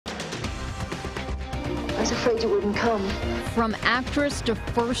was afraid it wouldn't come. From actress to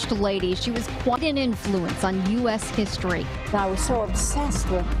first lady, she was quite an influence on U.S. history. I was so obsessed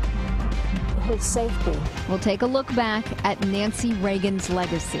with his safety. We'll take a look back at Nancy Reagan's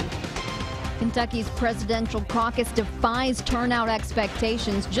legacy. Kentucky's presidential caucus defies turnout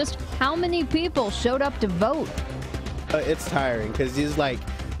expectations. Just how many people showed up to vote? It's tiring because it's like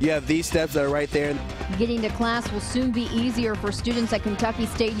you have these steps that are right there. Getting to class will soon be easier for students at Kentucky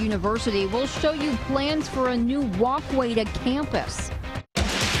State University. We'll show you plans for a new walkway to campus.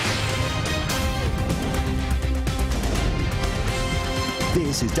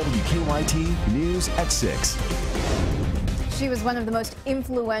 This is WKYT News at 6. She was one of the most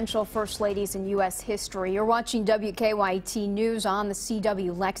influential first ladies in U.S. history. You're watching WKYT News on the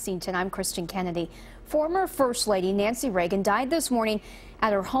CW Lexington. I'm Kristen Kennedy. Former First Lady Nancy Reagan died this morning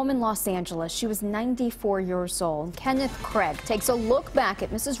at her home in Los Angeles. She was 94 years old. Kenneth Craig takes a look back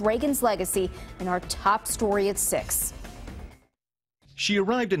at Mrs. Reagan's legacy in our top story at 6. She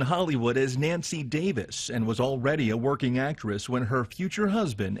arrived in Hollywood as Nancy Davis and was already a working actress when her future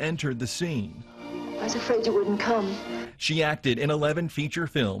husband entered the scene. I was afraid it wouldn't come. She acted in 11 feature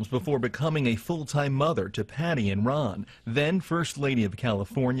films before becoming a full-time mother to Patty and Ron, then First Lady of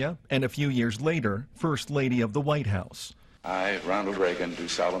California, and a few years later, First Lady of the White House. I, Ronald Reagan, do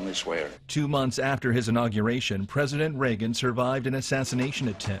solemnly swear. 2 months after his inauguration, President Reagan survived an assassination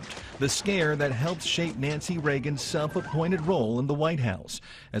attempt, the scare that helped shape Nancy Reagan's self-appointed role in the White House.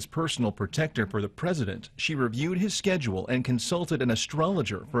 As personal protector for the president, she reviewed his schedule and consulted an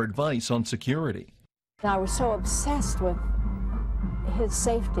astrologer for advice on security. I was so obsessed with his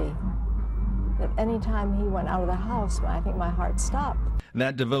safety that any time he went out of the house, I think my heart stopped.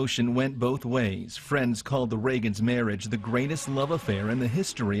 That devotion went both ways. Friends called the Reagans' marriage the greatest love affair in the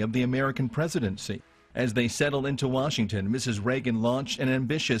history of the American presidency. As they settled into Washington, Mrs. Reagan launched an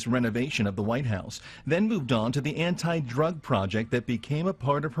ambitious renovation of the White House, then moved on to the anti-drug project that became a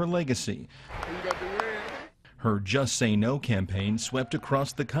part of her legacy. Her Just Say No campaign swept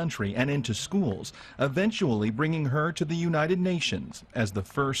across the country and into schools, eventually bringing her to the United Nations as the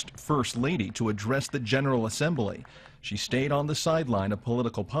first First Lady to address the General Assembly. She stayed on the sideline of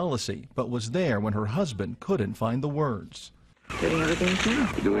political policy, but was there when her husband couldn't find the words. Doing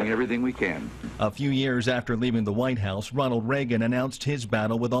everything we can. A few years after leaving the White House, Ronald Reagan announced his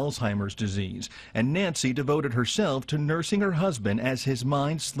battle with Alzheimer's disease, and Nancy devoted herself to nursing her husband as his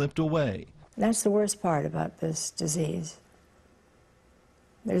mind slipped away. That's the worst part about this disease.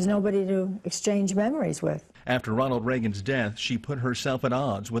 There's nobody to exchange memories with. After Ronald Reagan's death, she put herself at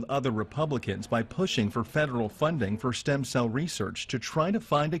odds with other Republicans by pushing for federal funding for stem cell research to try to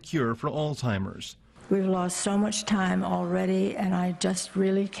find a cure for Alzheimer's. We've lost so much time already, and I just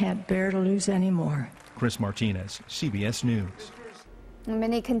really can't bear to lose any more. Chris Martinez, CBS News.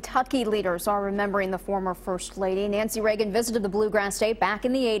 Many Kentucky leaders are remembering the former First Lady. Nancy Reagan visited the Bluegrass State back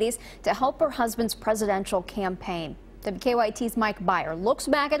in the 80s to help her husband's presidential campaign. WKYT's Mike Byer looks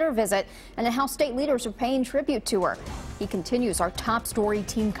back at her visit and at how state leaders are paying tribute to her. He continues our top story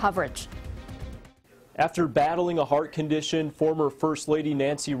team coverage. After battling a heart condition, former First Lady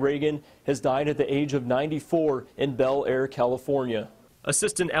Nancy Reagan has died at the age of 94 in Bel Air, California.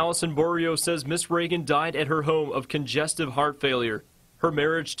 Assistant Allison Borio says Miss Reagan died at her home of congestive heart failure. Her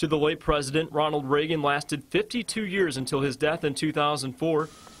marriage to the late President Ronald Reagan lasted 52 years until his death in 2004.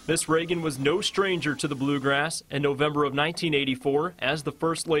 Miss Reagan was no stranger to the Bluegrass. In November of 1984, as the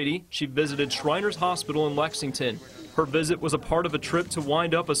First Lady, she visited Shriners Hospital in Lexington. Her visit was a part of a trip to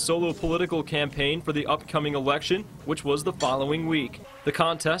wind up a solo political campaign for the upcoming election, which was the following week. The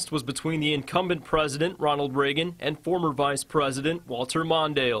contest was between the incumbent president, Ronald Reagan, and former Vice President, Walter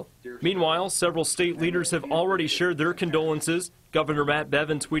Mondale. Meanwhile, several state leaders have already shared their condolences. Governor Matt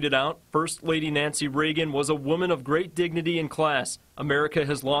Bevin tweeted out, "First Lady Nancy Reagan was a woman of great dignity and class. America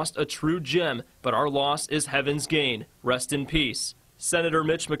has lost a true gem, but our loss is heaven's gain. Rest in peace." Senator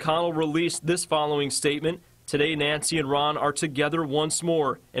Mitch McConnell released this following statement. "Today, Nancy and Ron are together once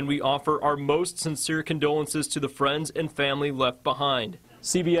more, and we offer our most sincere condolences to the friends and family left behind."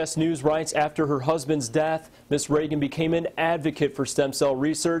 CBS News writes after her husband's death, Miss Reagan became an advocate for stem cell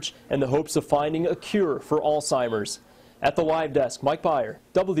research and the hopes of finding a cure for Alzheimer's. At the live desk, Mike Byer,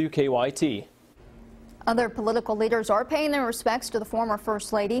 WKYT. Other political leaders are paying their respects to the former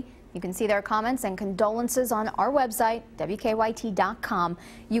First Lady. You can see their comments and condolences on our website, WKYT.com.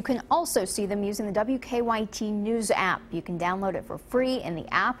 You can also see them using the WKYT News app. You can download it for free in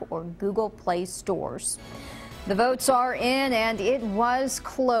the app or Google Play stores. The votes are in, and it was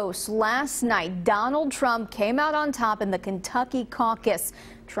close. Last night, Donald Trump came out on top in the Kentucky caucus.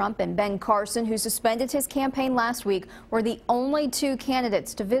 Trump and Ben Carson, who suspended his campaign last week, were the only two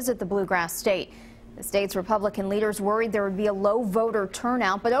candidates to visit the Bluegrass State. The state's Republican leaders worried there would be a low voter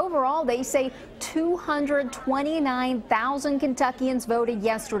turnout, but overall they say 229,000 Kentuckians voted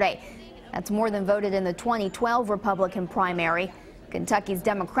yesterday. That's more than voted in the 2012 Republican primary. Kentucky's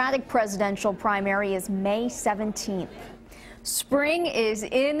Democratic presidential primary is May 17th. Spring is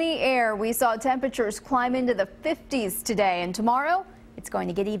in the air. We saw temperatures climb into the 50s today, and tomorrow it's going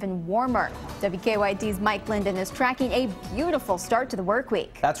to get even warmer. WKYT's Mike Linden is tracking a beautiful start to the work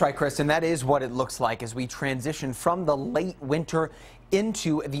week. That's right, Kristen. That is what it looks like as we transition from the late winter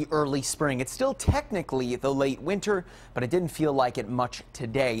into the early spring. It's still technically the late winter, but it didn't feel like it much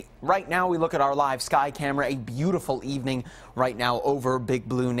today. Right now, we look at our live sky camera. A beautiful evening right now over Big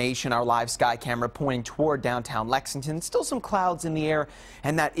Blue Nation. Our live sky camera pointing toward downtown Lexington. Still some clouds in the air,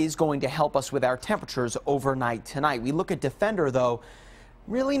 and that is going to help us with our temperatures overnight tonight. We look at Defender, though.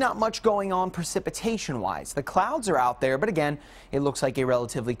 Really not much going on precipitation-wise. The clouds are out there, but again, it looks like a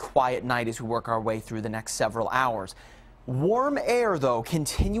relatively quiet night as we work our way through the next several hours. Warm air, though,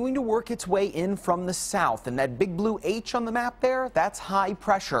 continuing to work its way in from the south. And that big blue H on the map there, that's high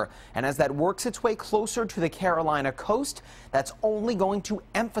pressure. And as that works its way closer to the Carolina coast, that's only going to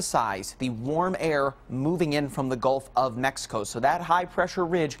emphasize the warm air moving in from the Gulf of Mexico. So that high pressure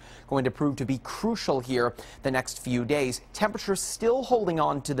ridge going to prove to be crucial here the next few days. Temperatures still holding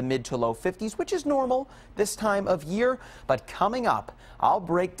on to the mid to low 50s, which is normal this time of year. But coming up, I'll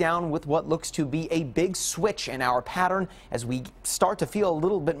break down with what looks to be a big switch in our pattern as we start to feel a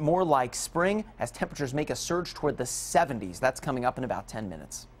little bit more like spring as temperatures make a surge toward the 70s. That's coming up in about 10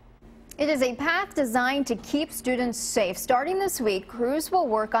 minutes. It is a path designed to keep students safe. Starting this week, crews will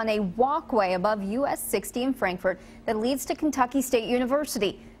work on a walkway above US 60 in Frankfort that leads to Kentucky State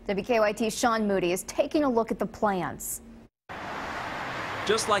University. WKYT's Sean Moody is taking a look at the plans.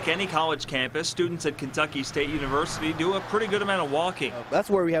 Just like any college campus, students at Kentucky State University do a pretty good amount of walking.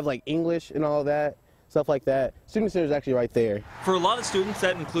 That's where we have like English and all that, stuff like that. Student Center is actually right there. For a lot of students,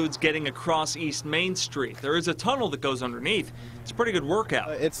 that includes getting across East Main Street. There is a tunnel that goes underneath. It's a pretty good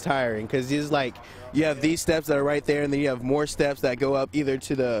workout. It's tiring because it's like you have these steps that are right there, and then you have more steps that go up either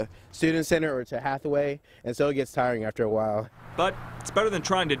to the Student Center or to Hathaway, and so it gets tiring after a while. But it's better than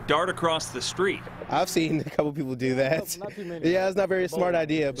trying to dart across the street. I've seen a couple people do that. Not too many. Yeah, it's not a very smart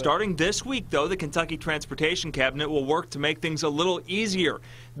idea. But starting this week, though, the Kentucky Transportation Cabinet will work to make things a little easier.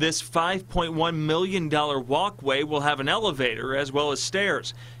 This $5.1 million walkway will have an elevator as well as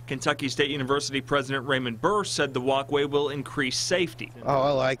stairs. Kentucky State University President Raymond Burr said the walkway will increase safety. Oh,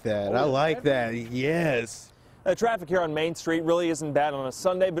 I like that. I like that. Yes. The traffic here on Main Street really isn't bad on a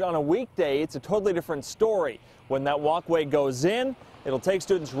Sunday, but on a weekday, it's a totally different story. When that walkway goes in, it'll take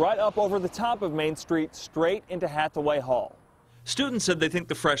students right up over the top of Main Street, straight into Hathaway Hall. Students said they think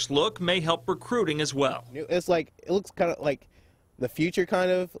the fresh look may help recruiting as well. It's like, it looks kind of like the future, kind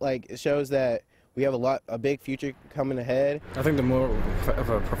of like it shows that we have a big future coming ahead. I think the more of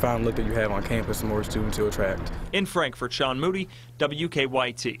a profound look that you have on campus, the more students you attract. In Frankfort, Sean Moody,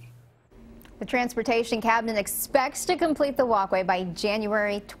 WKYT. The Transportation Cabinet expects to complete the walkway by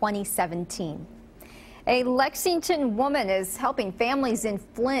January 2017. A Lexington woman is helping families in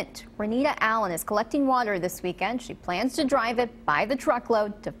Flint. Renita Allen is collecting water this weekend. She plans to drive it by the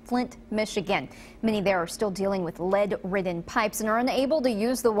truckload to Flint, Michigan. Many there are still dealing with lead-ridden pipes and are unable to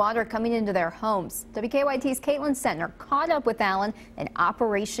use the water coming into their homes. WKYT's Caitlin Sentner caught up with Allen in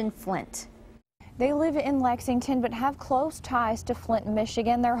Operation Flint. They live in Lexington but have close ties to Flint,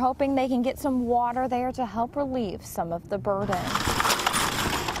 Michigan. They're hoping they can get some water there to help relieve some of the burden.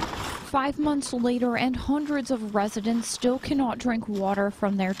 5 months later, and hundreds of residents still cannot drink water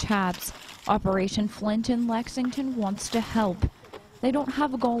from their taps. Operation Flint in Lexington wants to help. They don't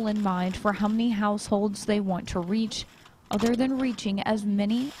have a goal in mind for how many households they want to reach, other than reaching as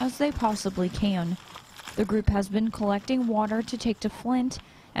many as they possibly can. The group has been collecting water to take to Flint,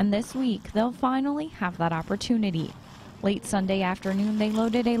 and this week they'll finally have that opportunity. Late Sunday afternoon, they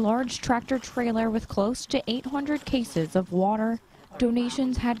loaded a large tractor trailer with close to 800 cases of water.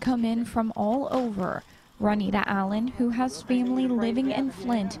 Donations had come in from all over. Renita Allen, who has family living in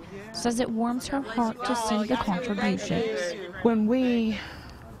Flint, says it warms her heart to see the contributions. When we,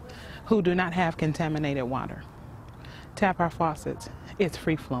 who do not have contaminated water, tap our faucets, it's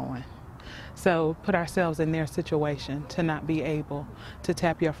free flowing. So put ourselves in their situation to not be able to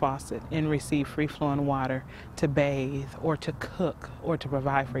tap your faucet and receive free flowing water to bathe or to cook or to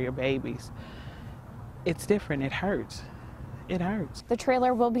provide for your babies. It's different, it hurts. It hurts. The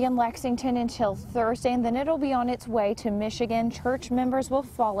trailer will be in Lexington until Thursday, and then it'll be on its way to Michigan. Church members will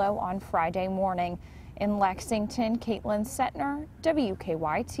follow on Friday morning. In Lexington, Caitlin Sentner,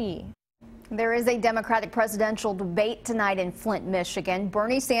 WKYT. There is a Democratic presidential debate tonight in Flint, Michigan.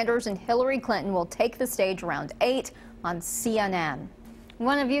 Bernie Sanders and Hillary Clinton will take the stage around 8 on CNN.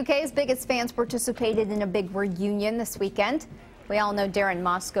 One of UK's biggest fans participated in a big reunion this weekend. We all know Darren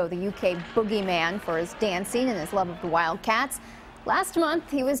Moscow, the UK boogeyman, for his dancing and his love of the Wildcats. Last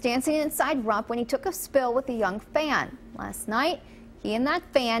month, he was dancing inside Rupp when he took a spill with a young fan. Last night, he and that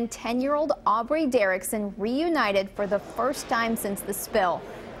fan, 10-year-old Aubrey Derrickson, reunited for the first time since the spill.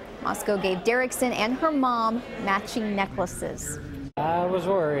 Moscow gave Derrickson and her mom matching necklaces. I was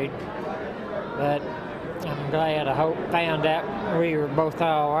worried, but I'm glad. I found out we were both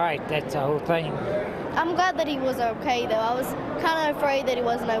all right. That's the whole thing. I'm glad that he was okay, though. I was kind of afraid that he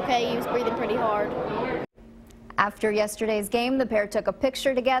wasn't okay. He was breathing pretty hard. After yesterday's game, the pair took a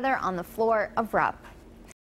picture together on the floor of Rupp.